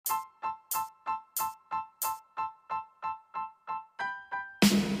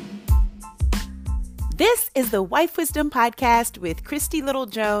This is the Wife Wisdom Podcast with Christy Little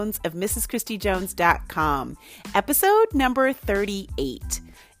Jones of MrsChristyJones.com, episode number 38.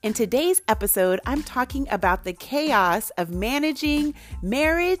 In today's episode, I'm talking about the chaos of managing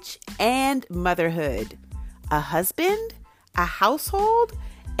marriage and motherhood. A husband, a household,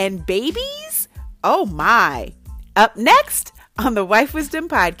 and babies? Oh my! Up next on the Wife Wisdom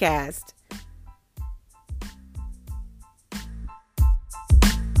Podcast.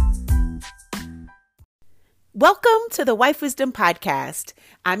 Welcome to the Wife Wisdom Podcast.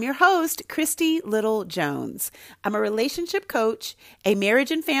 I'm your host, Christy Little Jones. I'm a relationship coach, a marriage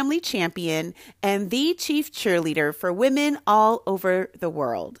and family champion, and the chief cheerleader for women all over the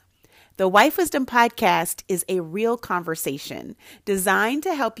world. The Wife Wisdom Podcast is a real conversation designed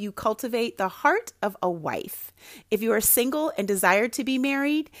to help you cultivate the heart of a wife. If you are single and desire to be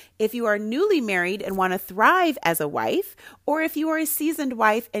married, if you are newly married and want to thrive as a wife, or if you are a seasoned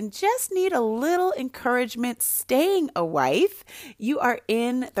wife and just need a little encouragement staying a wife, you are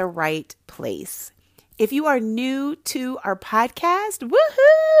in the right place. If you are new to our podcast,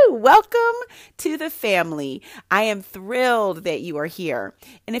 woohoo! Welcome to the family. I am thrilled that you are here.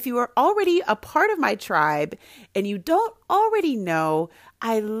 And if you are already a part of my tribe and you don't already know,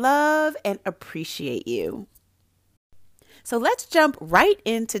 I love and appreciate you. So let's jump right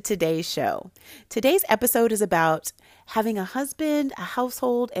into today's show. Today's episode is about having a husband, a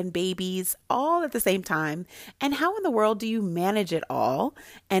household, and babies all at the same time. And how in the world do you manage it all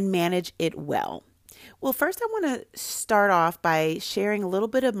and manage it well? Well, first I want to start off by sharing a little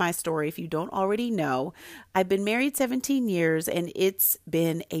bit of my story. If you don't already know, I've been married 17 years and it's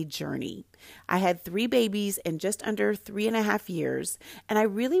been a journey. I had 3 babies in just under 3.5 years, and I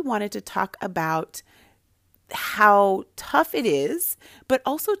really wanted to talk about how tough it is, but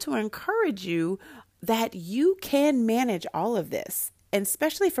also to encourage you that you can manage all of this. And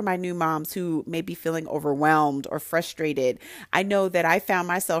especially for my new moms who may be feeling overwhelmed or frustrated. I know that I found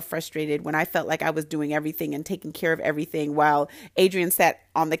myself frustrated when I felt like I was doing everything and taking care of everything while Adrian sat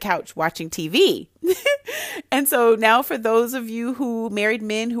on the couch watching TV. And so now for those of you who married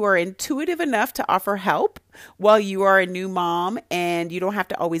men who are intuitive enough to offer help while you are a new mom, and you don't have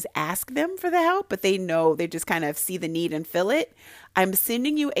to always ask them for the help, but they know, they just kind of see the need and feel it. I'm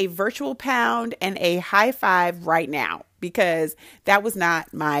sending you a virtual pound and a high five right now, because that was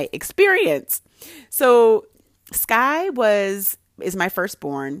not my experience. So Sky is my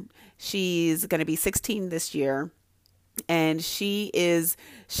firstborn. She's going to be 16 this year. And she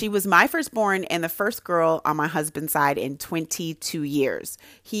was my firstborn and the first girl on my husband's side in 22 years.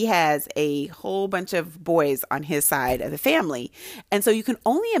 He has a whole bunch of boys on his side of the family. And so you can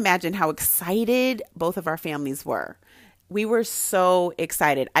only imagine how excited both of our families were. We were so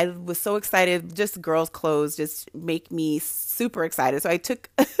excited. I was so excited. Just girls' clothes just make me super excited. So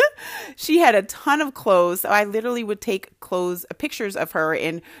she had a ton of clothes. So I literally would take pictures of her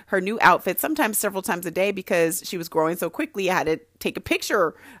in her new outfit, sometimes several times a day, because she was growing so quickly. I had to take a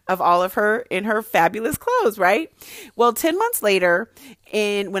picture of all of her in her fabulous clothes, right? Well, 10 months later,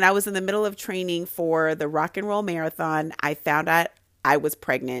 when I was in the middle of training for the Rock and Roll Marathon, I found out I was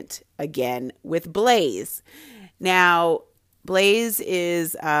pregnant again with Blaze. Now, Blaze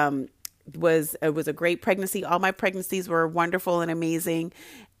was a great pregnancy. All my pregnancies were wonderful and amazing.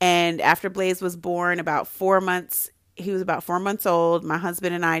 And after Blaze was born, he was about 4 months old. My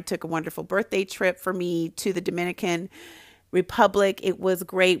husband and I took a wonderful birthday trip for me to the Dominican Republic. It was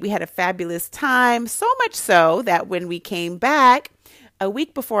great. We had a fabulous time. So much so that when we came back a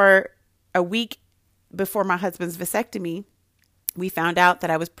week before my husband's vasectomy, we found out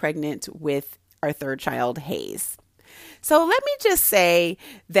that I was pregnant with our third child, Hayes. So let me just say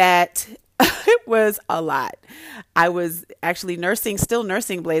that it was a lot. I was actually still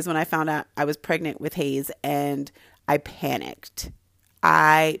nursing Blaze when I found out I was pregnant with Hayes, and I panicked.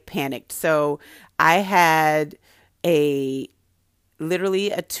 So I had literally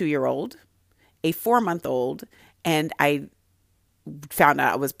a 2-year-old, a 4-month-old, and I found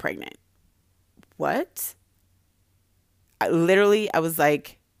out I was pregnant. What? I was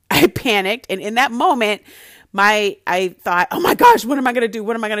like, I panicked. And in that moment, I thought, oh my gosh, what am I going to do?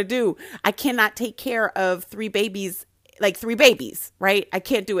 What am I going to do? I cannot take care of 3 babies, right? I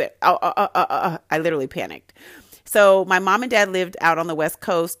can't do it. I literally panicked. So my mom and dad lived out on the West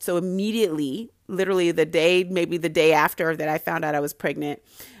Coast. So immediately, literally maybe the day after that I found out I was pregnant,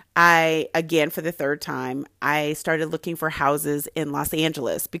 again, for the 3rd time, I started looking for houses in Los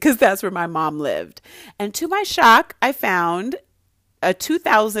Angeles because that's where my mom lived. And to my shock, I found a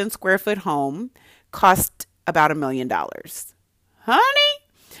 2,000 square foot home cost about $1 million. Honey,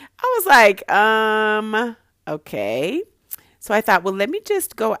 I was like, okay. So I thought, well, let me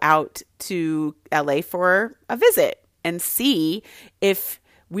just go out to LA for a visit and see if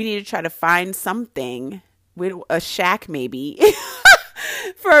we need to try to find something with a shack maybe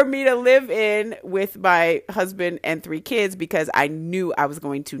for me to live in with my husband and 3 kids, because I knew I was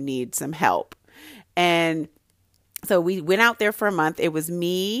going to need some help. And so we went out there for a month. It was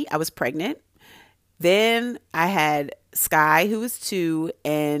me. I was pregnant. Then I had Sky, who was 2,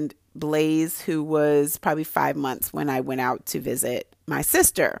 and Blaze, who was probably 5 months when I went out to visit my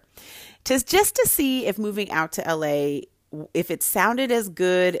sister. Just to see if moving out to LA, if it sounded as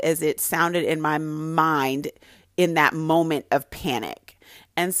good as it sounded in my mind in that moment of panic.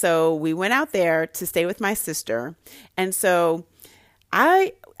 And so we went out there to stay with my sister. And so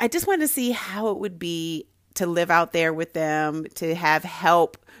I just wanted to see how it would be to live out there with them, to have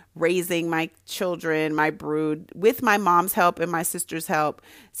help raising my children, my brood, with my mom's help and my sister's help,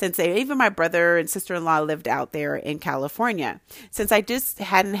 since even my brother and sister-in-law lived out there in California. Since I just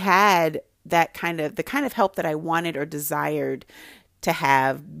hadn't had the kind of help that I wanted or desired to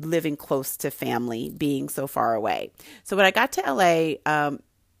have, living close to family, being so far away. So when I got to LA,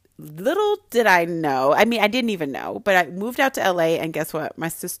 little did I know, I didn't even know, but I moved out to LA, and guess what? My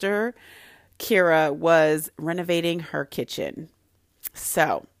sister, Kira, was renovating her kitchen.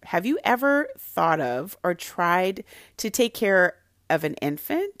 So have you ever thought of or tried to take care of an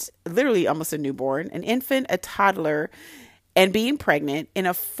infant, literally almost a newborn, an infant, a toddler, and being pregnant in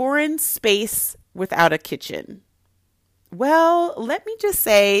a foreign space without a kitchen? Well, let me just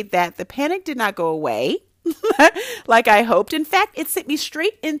say that the panic did not go away like I hoped. In fact, it sent me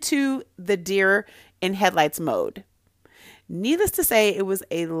straight into the deer in headlights mode. Needless to say, it was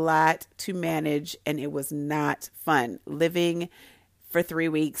a lot to manage, and it was not fun living for 3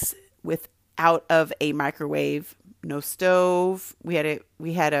 weeks without of a microwave, no stove. We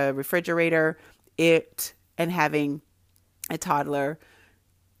had a refrigerator, and having a toddler,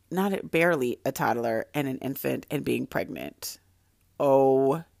 barely a toddler, and an infant, and being pregnant.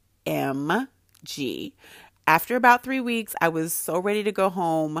 OMG. After about 3 weeks, I was so ready to go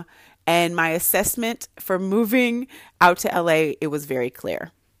home, and my assessment for moving out to LA, it was very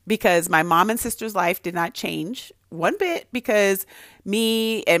clear, because my mom and sister's life did not change one bit, because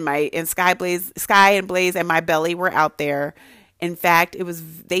me and Sky and Blaze and my belly were out there. In fact,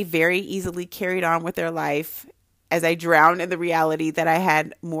 they very easily carried on with their life as I drowned in the reality that I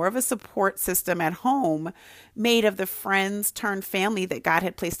had more of a support system at home, made of the friends turned family that God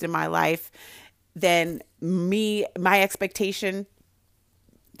had placed in my life, than me, my expectation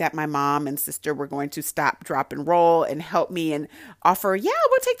that my mom and sister were going to stop, drop, and roll and help me and offer, yeah,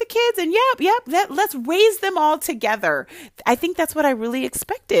 we'll take the kids and let's raise them all together. I think that's what I really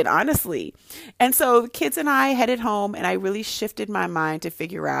expected, honestly. And so the kids and I headed home, and I really shifted my mind to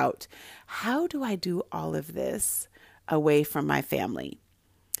figure out, how do I do all of this away from my family?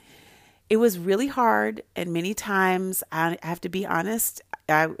 It was really hard, and many times, I have to be honest,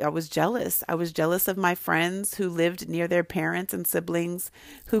 I was jealous. I was jealous of my friends who lived near their parents and siblings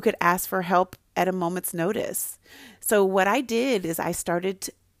who could ask for help at a moment's notice. So what I did is I started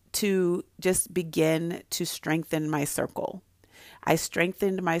to just begin to strengthen my circle. I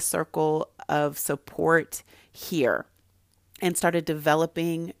strengthened my circle of support here and started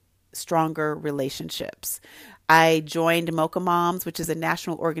developing stronger relationships. I joined Mocha Moms, which is a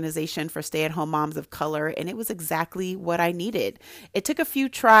national organization for stay-at-home moms of color, and it was exactly what I needed. It took a few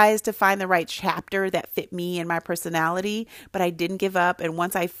tries to find the right chapter that fit me and my personality, but I didn't give up. And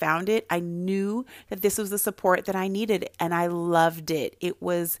once I found it, I knew that this was the support that I needed, and I loved it.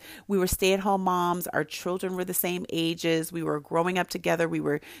 We were stay-at-home moms. Our children were the same ages. We were growing up together. We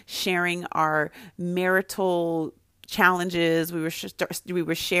were sharing our marital challenges. We were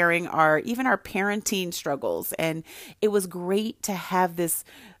sharing our parenting struggles, and it was great to have this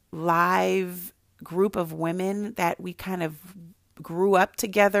live group of women that we kind of grew up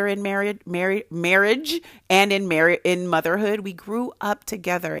together in marriage and in motherhood. We grew up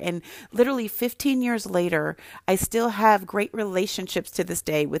together, and literally 15 years later, I still have great relationships to this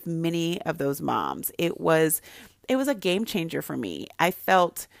day with many of those moms. It was a game changer for me. I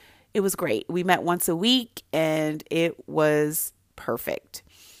felt it was great. We met once a week, and it was perfect.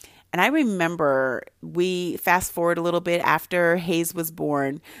 And I remember, we fast forward a little bit after Hayes was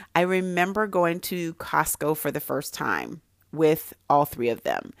born, I remember going to Costco for the first time with all 3 of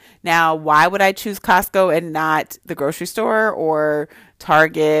them. Now, why would I choose Costco and not the grocery store or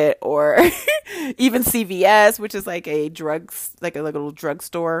Target or even CVS, which is like a little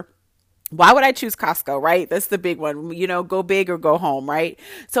drugstore? Why would I choose Costco, right? That's the big one, go big or go home, right?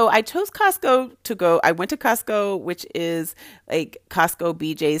 So I chose Costco to go. I went to Costco, which is like Costco,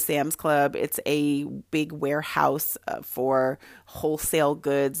 BJ, Sam's Club. It's a big warehouse for wholesale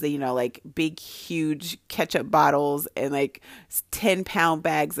goods, like big, huge ketchup bottles and like 10-pound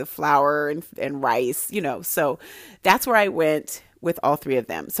bags of flour and rice, So that's where I went with all three of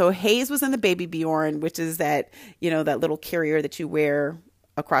them. So Hayes was in the Baby Bjorn, which is that, that little carrier that you wear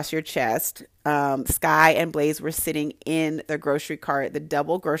across your chest. Sky and Blaze were sitting in the grocery cart, the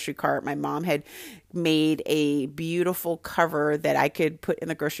double grocery cart. My mom had made a beautiful cover that I could put in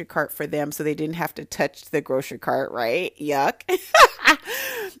the grocery cart for them so they didn't have to touch the grocery cart, right? Yuck.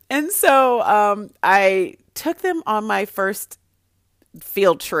 And so I took them on my first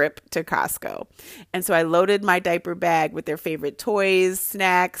field trip to Costco. And so I loaded my diaper bag with their favorite toys,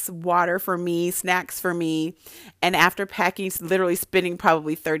 snacks, water for me, snacks for me. And after packing, literally spending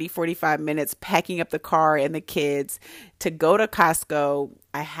probably 30, 45 minutes packing up the car and the kids to go to Costco,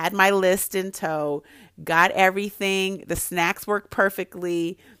 I had my list in tow, got everything. The snacks worked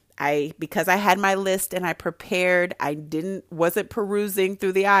perfectly. Because I had my list and I prepared, wasn't perusing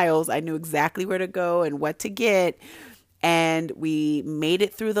through the aisles. I knew exactly where to go and what to get. And we made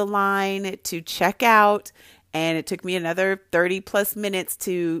it through the line to check out. And it took me another 30 plus minutes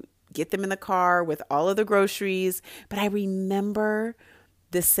to get them in the car with all of the groceries. But I remember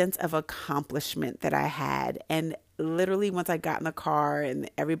the sense of accomplishment that I had. And literally once I got in the car and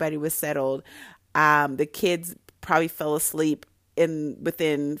everybody was settled, the kids probably fell asleep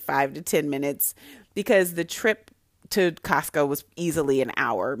within 5 to 10 minutes because the trip to Costco was easily an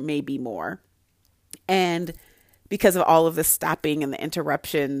hour, maybe more. And because of all of the stopping and the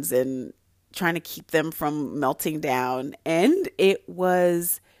interruptions and trying to keep them from melting down. And it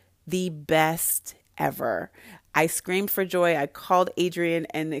was the best ever. I screamed for joy. I called Adrian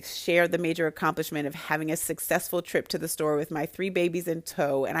and shared the major accomplishment of having a successful trip to the store with my 3 babies in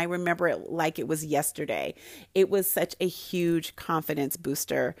tow. And I remember it like it was yesterday. It was such a huge confidence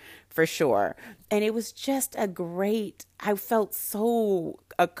booster for sure. And it was just I felt so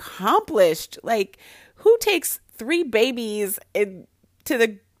accomplished. Like, who takes 3 babies to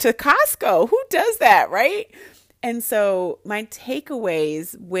Costco? Who does that, right? And so my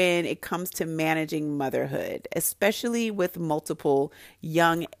takeaways when it comes to managing motherhood, especially with multiple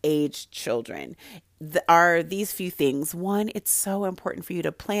young age children, are these few things. One, it's so important for you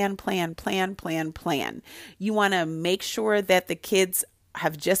to plan. You want to make sure that the kids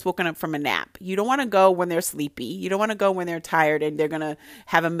have just woken up from a nap. You don't want to go when they're sleepy. You don't want to go when they're tired and they're going to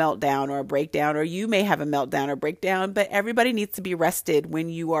have a meltdown or a breakdown, or you may have a meltdown or breakdown, but everybody needs to be rested when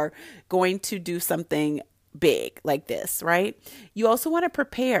you are going to do something big like this, right? You also want to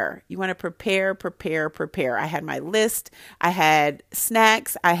prepare. You want to prepare. I had my list. I had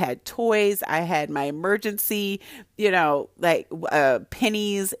snacks. I had toys. I had my emergency,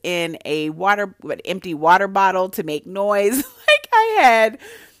 pennies in empty water bottle to make noise. Like I had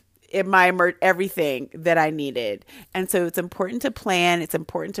in my everything that I needed. And so it's important to plan. It's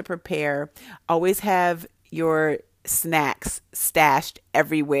important to prepare. Always have your snacks stashed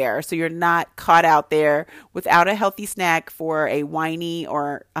everywhere so you're not caught out there without a healthy snack for a whiny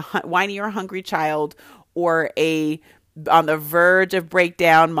or hungry child or on the verge of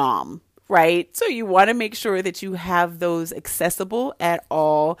breakdown mom, right? So you want to make sure that you have those accessible at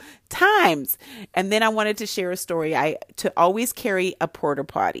all times. And then I wanted to share a story. To always carry a porta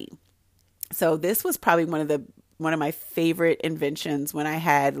potty. So this was probably one of my favorite inventions when I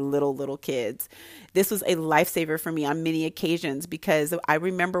had little kids. This was a lifesaver for me on many occasions because I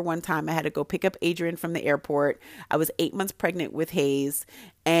remember one time I had to go pick up Adrian from the airport. I was 8 months pregnant with Hayes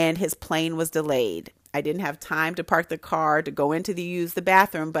and his plane was delayed. I didn't have time to park the car to go use the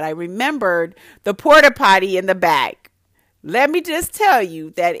bathroom, but I remembered the porta potty in the back. Let me just tell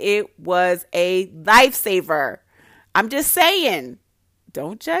you that it was a lifesaver. I'm just saying.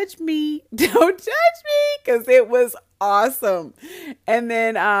 Don't judge me. Because it was awesome. And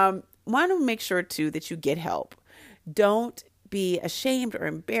then want to make sure too that you get help. Don't be ashamed or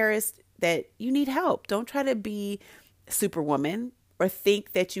embarrassed that you need help. Don't try to be Superwoman or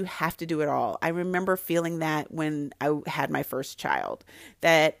think that you have to do it all. I remember feeling that when I had my first child,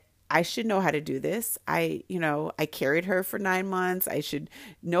 that I should know how to do this. I carried her for 9 months. I should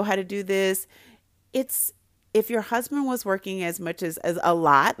know how to do this. If your husband was working as much as a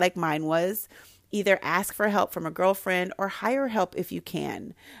lot like mine was, either ask for help from a girlfriend or hire help if you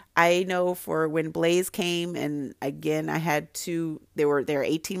can. I know for when Blaze came, and again, I had 2, they're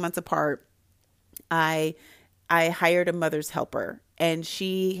 18 months apart. I hired a mother's helper and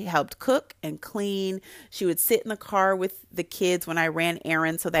she helped cook and clean. She would sit in the car with the kids when I ran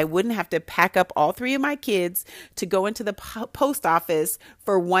errands so that I wouldn't have to pack up all three of my kids to go into the post office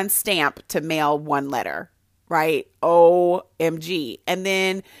for one stamp to mail one letter, right? OMG. And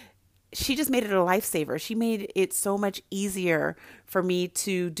then she just made it a lifesaver. She made it so much easier for me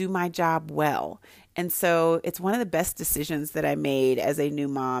to do my job well. And so it's one of the best decisions that I made as a new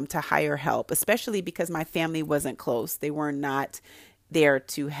mom to hire help, especially because my family wasn't close. They were not there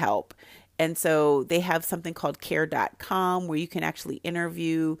to help. And so they have something called care.com where you can actually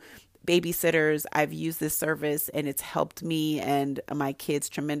interview babysitters. I've used this service and it's helped me and my kids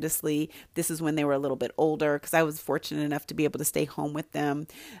tremendously. This is when they were a little bit older because I was fortunate enough to be able to stay home with them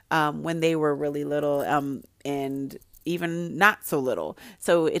when they were really little and even not so little.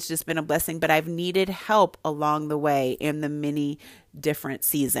 So it's just been a blessing, but I've needed help along the way in the many different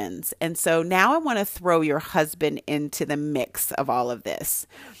seasons. And so now I want to throw your husband into the mix of all of this.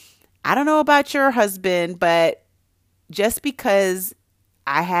 I don't know about your husband, but just because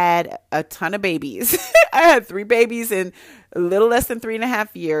I had a ton of babies, I had 3 babies in a little less than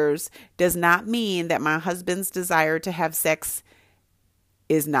 3.5 years, does not mean that my husband's desire to have sex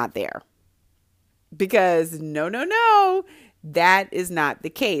is not there. Because no, that is not the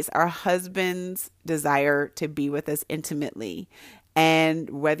case. Our husband's desire to be with us intimately. And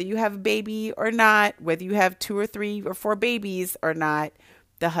whether you have a baby or not, whether you have 2 or 3 or 4 babies or not,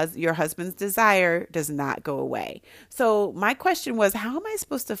 your husband's desire does not go away. So my question was, how am I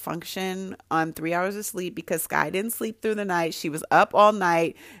supposed to function on 3 hours of sleep? Because Sky didn't sleep through the night. She was up all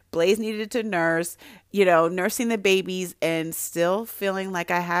night. Blaze needed to nurse, nursing the babies and still feeling like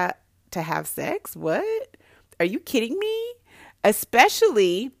I had to have sex? What? Are you kidding me?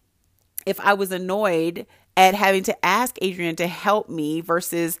 Especially if I was annoyed at having to ask Adrian to help me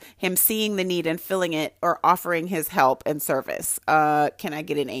versus him seeing the need and filling it or offering his help and service. Can I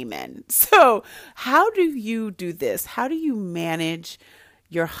get an amen? So how do you do this? How do you manage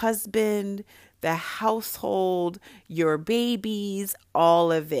your husband, the household, your babies, all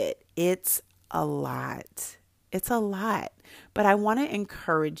of it? It's a lot. It's a lot. But I want to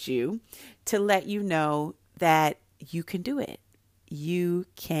encourage you to let you know that you can do it. You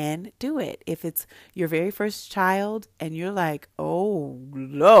can do it. If it's your very first child and you're like, oh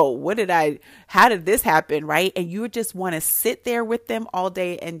no, how did this happen? Right. And you just want to sit there with them all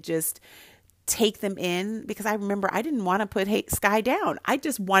day and just take them in, because I remember I didn't want to put Sky down. I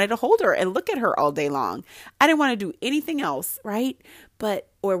just wanted to hold her and look at her all day long. I didn't want to do anything else. Right.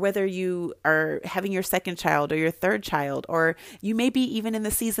 Or whether you are having your second child or your third child, or you may be even in the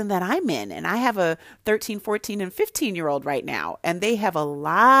season that I'm in. And I have a 13, 14, and 15-year-old right now, and they have a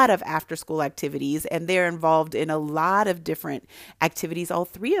lot of after school activities and they're involved in a lot of different activities, all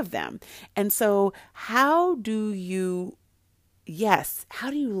 3 of them. And so how do you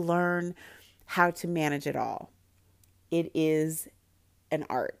learn how to manage it all? It is an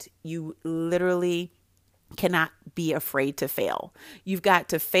art. You literally cannot be afraid to fail. You've got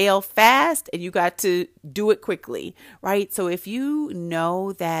to fail fast and you got to do it quickly, right? So if you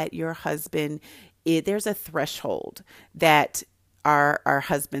know that your husband, there's a threshold that our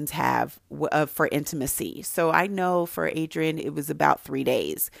husbands have for intimacy. So I know for Adrian, it was about 3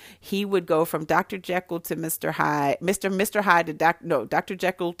 days. He would go from Dr. Jekyll to Mr. Hyde, Mr. Hyde to Dr.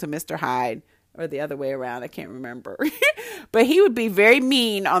 Jekyll to Mr. Hyde, or the other way around. I can't remember. But he would be very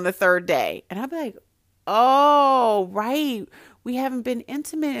mean on the 3rd day. And I'd be like, oh, right. We haven't been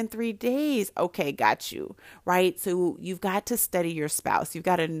intimate in 3 days. Okay, got you. Right. So you've got to study your spouse. You've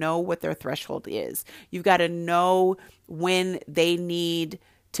got to know what their threshold is. You've got to know when they need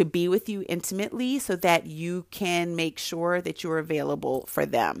to be with you intimately so that you can make sure that you're available for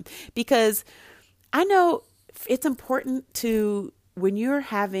them. Because I know it's important to, when you're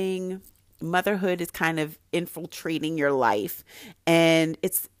having motherhood is kind of infiltrating your life and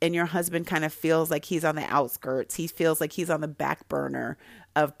your husband kind of feels like he's on the outskirts. He feels like he's on the back burner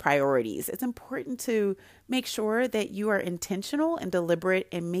of priorities. It's important to make sure that you are intentional and deliberate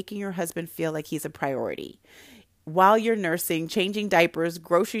in making your husband feel like he's a priority. While you're nursing, changing diapers,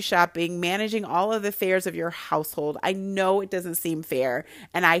 grocery shopping, managing all of the affairs of your household. I know it doesn't seem fair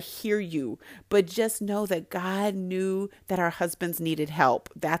and I hear you, but just know that God knew that our husbands needed help.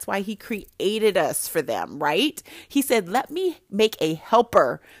 That's why he created us for them, right? He said, let me make a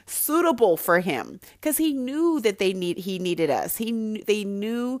helper suitable for him, because he knew that he needed us.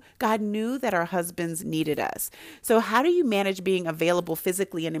 God knew that our husbands needed us. So how do you manage being available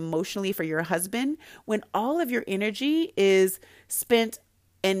physically and emotionally for your husband when all of your energy is spent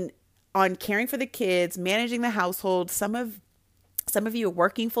on caring for the kids, managing the household? Some of you are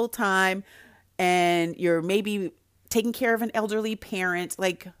working full time and you're maybe taking care of an elderly parent.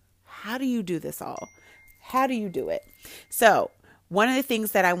 Like, how do you do this all? How do you do it? So one of the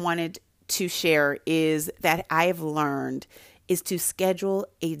things that I wanted to share is that I have learned is to schedule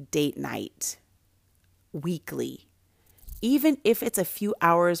a date night weekly, even if it's a few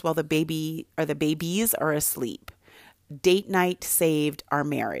hours while the baby or the babies are asleep. Date night saved our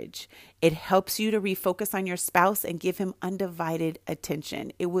marriage. It helps you to refocus on your spouse and give him undivided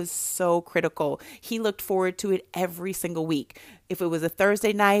attention. It was so critical. He looked forward to it every single week. If it was a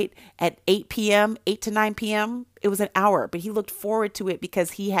Thursday night at 8 p.m., 8 to 9 p.m., it was an hour, but he looked forward to it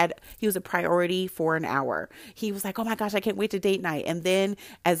because he was a priority for an hour. He was like, oh my gosh, I can't wait to date night. And then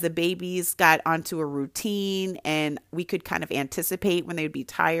as the babies got onto a routine and we could kind of anticipate when they would be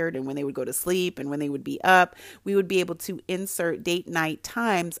tired and when they would go to sleep and when they would be up, we would be able to insert date night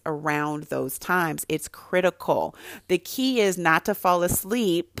times around those times. It's critical. The key is not to fall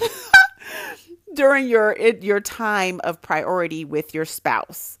asleep during your time of priority with your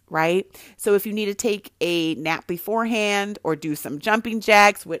spouse, right? So if you need to take a nap beforehand or do some jumping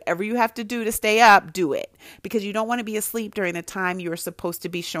jacks, whatever you have to do to stay up, do it, because you don't want to be asleep during the time you are supposed to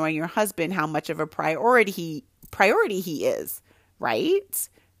be showing your husband how much of a priority he is, right?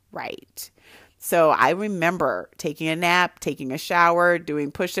 Right. So I remember taking a nap, taking a shower,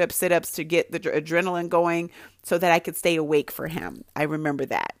 doing push-ups, sit-ups to get the adrenaline going so that I could stay awake for him. I remember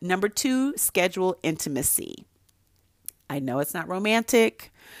that. Number 2, schedule intimacy. I know it's not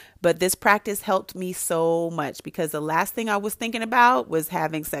romantic, but this practice helped me so much because the last thing I was thinking about was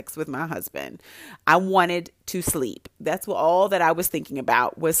having sex with my husband. I wanted to sleep. That's all that I was thinking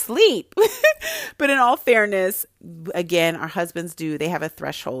about was sleep. But in all fairness, again, our husbands they have a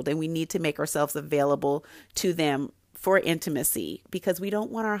threshold, and we need to make ourselves available to them for intimacy because we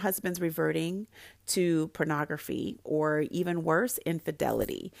don't want our husbands reverting to pornography or even worse,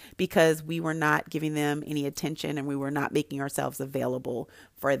 infidelity, because we were not giving them any attention and we were not making ourselves available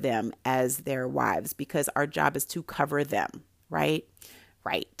for them as their wives, because our job is to cover them, right?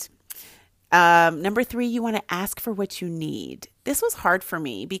 Right. Number 3, you want to ask for what you need. This was hard for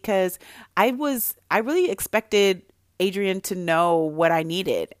me because I really expected Adrian to know what I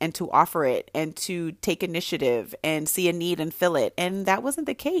needed and to offer it and to take initiative and see a need and fill it. And that wasn't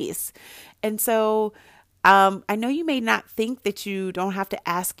the case. And so I know you may not think that you don't have to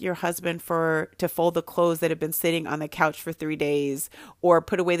ask your husband to fold the clothes that have been sitting on the couch for 3 days, or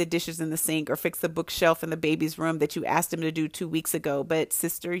put away the dishes in the sink, or fix the bookshelf in the baby's room that you asked him to do 2 weeks ago. But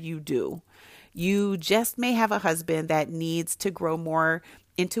sister, you do. You just may have a husband that needs to grow more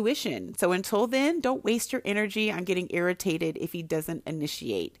intuition. So until then, don't waste your energy on getting irritated if he doesn't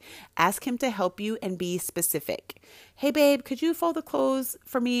initiate. Ask him to help you and be specific. Hey, babe, could you fold the clothes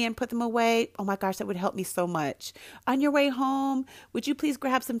for me and put them away? Oh my gosh, that would help me so much. On your way home, would you please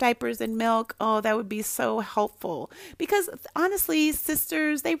grab some diapers and milk? Oh, that would be so helpful. Because honestly,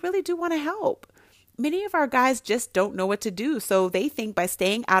 sisters, they really do want to help. Many of our guys just don't know what to do. So they think by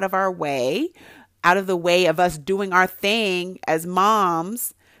staying out of our way, out of the way of us doing our thing as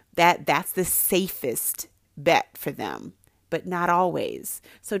moms, that's the safest bet for them, but not always.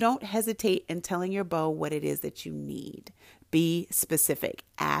 So don't hesitate in telling your beau what it is that you need. Be specific.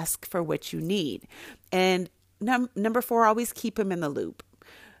 Ask for what you need. And number 4, always keep him in the loop.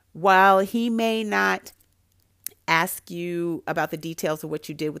 While he may not ask you about the details of what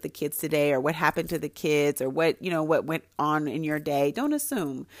you did with the kids today or what happened to the kids or what went on in your day, don't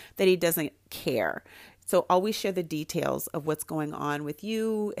assume that he doesn't care. So always share the details of what's going on with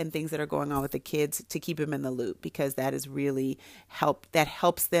you and things that are going on with the kids to keep them in the loop, because that is really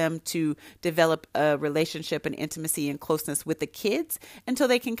helps them to develop a relationship and intimacy and closeness with the kids until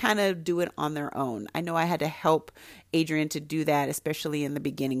they can kind of do it on their own. I know I had to help Adrian to do that, especially in the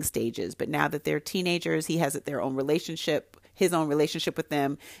beginning stages, but now that they're teenagers, he has his own relationship with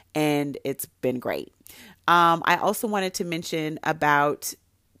them, and it's been great. I also wanted to mention about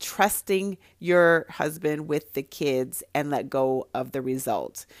trusting your husband with the kids and let go of the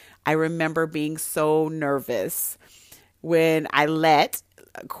result. I remember being so nervous when I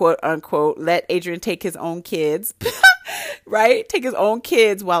quote unquote, let Adrian take his own kids, right? Take his own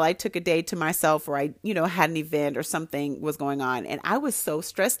kids while I took a day to myself, or I, had an event or something was going on. And I was so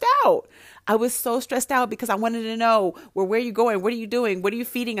stressed out. Because I wanted to know, well, where are you going? What are you doing? What are you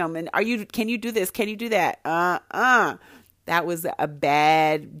feeding them? And can you do this? Can you do that? That was a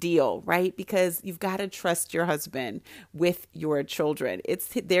bad deal, right? Because you've got to trust your husband with your children. It's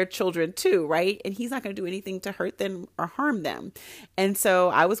their children too, right? And he's not going to do anything to hurt them or harm them. And so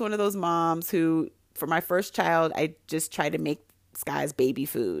I was one of those moms who, for my first child, I just tried to make Sky's baby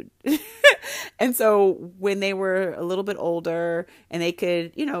food. And so when they were a little bit older and they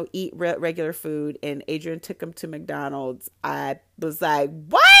could, eat regular food, and Adrian took them to McDonald's, I was like,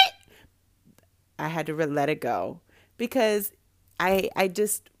 what? I had to let it go, because I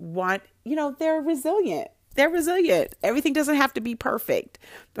just want, they're resilient. They're resilient. Everything doesn't have to be perfect,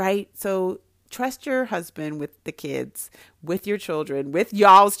 right? So trust your husband with the kids, with your children, with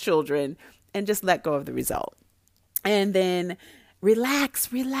y'all's children, and just let go of the result. And then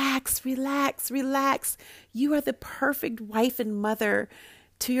relax, relax, relax, relax. You are the perfect wife and mother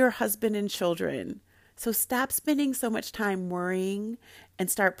to your husband and children. So stop spending so much time worrying and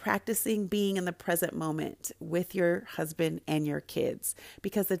start practicing being in the present moment with your husband and your kids,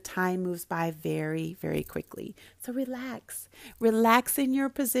 because the time moves by very, very quickly. So relax. Relax in your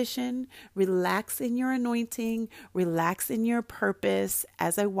position. Relax in your anointing. Relax in your purpose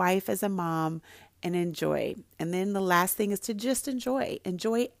as a wife, as a mom, and enjoy. And then the last thing is to just enjoy.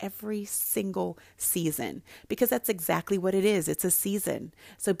 Enjoy every single season, because that's exactly what it is. It's a season.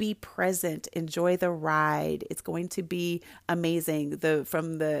 So be present. Enjoy the ride. It's going to be amazing.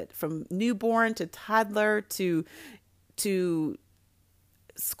 From newborn to toddler to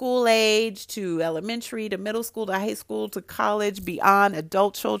school age, to elementary, to middle school, to high school, to college, beyond,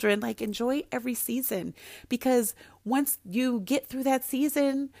 adult children. Enjoy every season, because once you get through that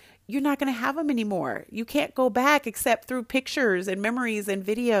season, you're not going to have them anymore. You can't go back except through pictures and memories and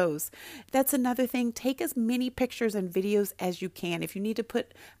videos. That's another thing. Take as many pictures and videos as you can. If you need to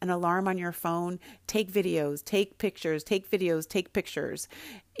put an alarm on your phone, take videos, take pictures, take videos, take pictures.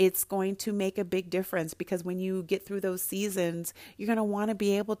 It's going to make a big difference, because when you get through those seasons, you're going to want to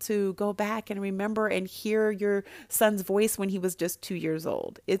be able to go back and remember and hear your son's voice when he was just 2 years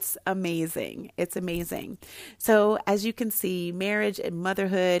old. It's amazing. It's amazing. So as you can see, marriage and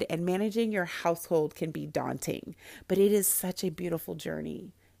motherhood and managing your household can be daunting, but it is such a beautiful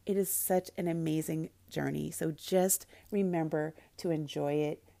journey. It is such an amazing journey. So just remember to enjoy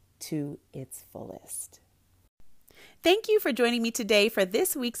it to its fullest. Thank you for joining me today for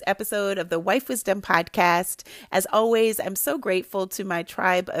this week's episode of the Wife Wisdom Podcast. As always, I'm so grateful to my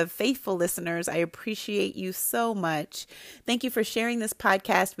tribe of faithful listeners. I appreciate you so much. Thank you for sharing this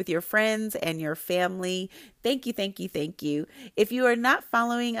podcast with your friends and your family. Thank you, thank you, thank you. If you are not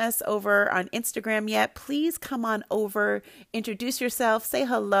following us over on Instagram yet, please come on over, introduce yourself, say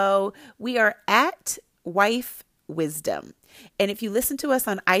hello. We are at Wife Wisdom. And if you listen to us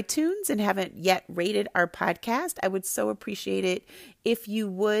on iTunes and haven't yet rated our podcast, I would so appreciate it if you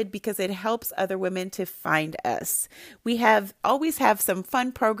would, because it helps other women to find us. We always have some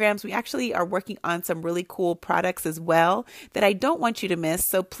fun programs. We actually are working on some really cool products as well that I don't want you to miss.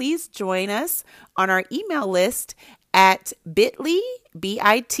 So please join us on our email list at bit.ly/join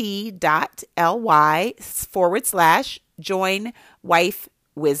Wife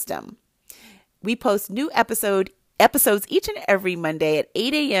Wisdom. We post new episodes each and every Monday at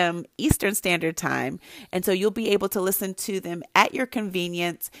 8 a.m. Eastern Standard Time. And so you'll be able to listen to them at your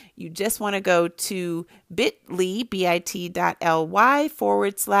convenience. You just want to go to bit.ly/the Wife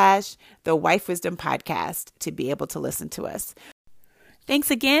Wisdom Podcast to be able to listen to us. Thanks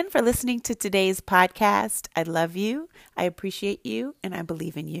again for listening to today's podcast. I love you. I appreciate you, and I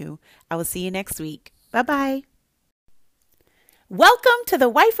believe in you. I will see you next week. Bye-bye. Welcome to the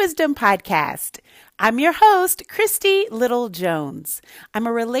Wife Wisdom Podcast. I'm your host, Christy Little Jones. I'm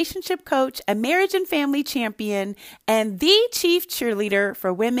a relationship coach, a marriage and family champion, and the chief cheerleader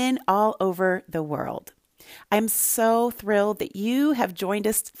for women all over the world. I'm so thrilled that you have joined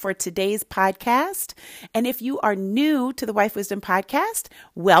us for today's podcast. And if you are new to the Wife Wisdom Podcast,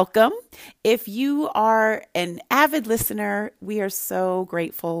 welcome. If you are an avid listener, we are so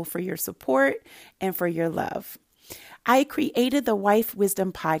grateful for your support and for your love. I created the Wife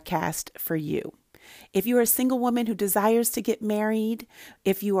Wisdom Podcast for you. If you are a single woman who desires to get married,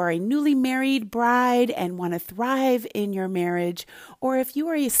 if you are a newly married bride and want to thrive in your marriage, or if you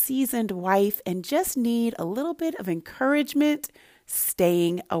are a seasoned wife and just need a little bit of encouragement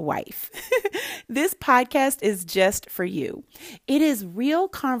staying a wife, this podcast is just for you. It is real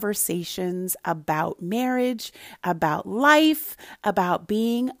conversations about marriage, about life, about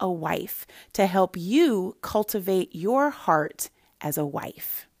being a wife to help you cultivate your heart as a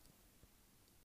wife.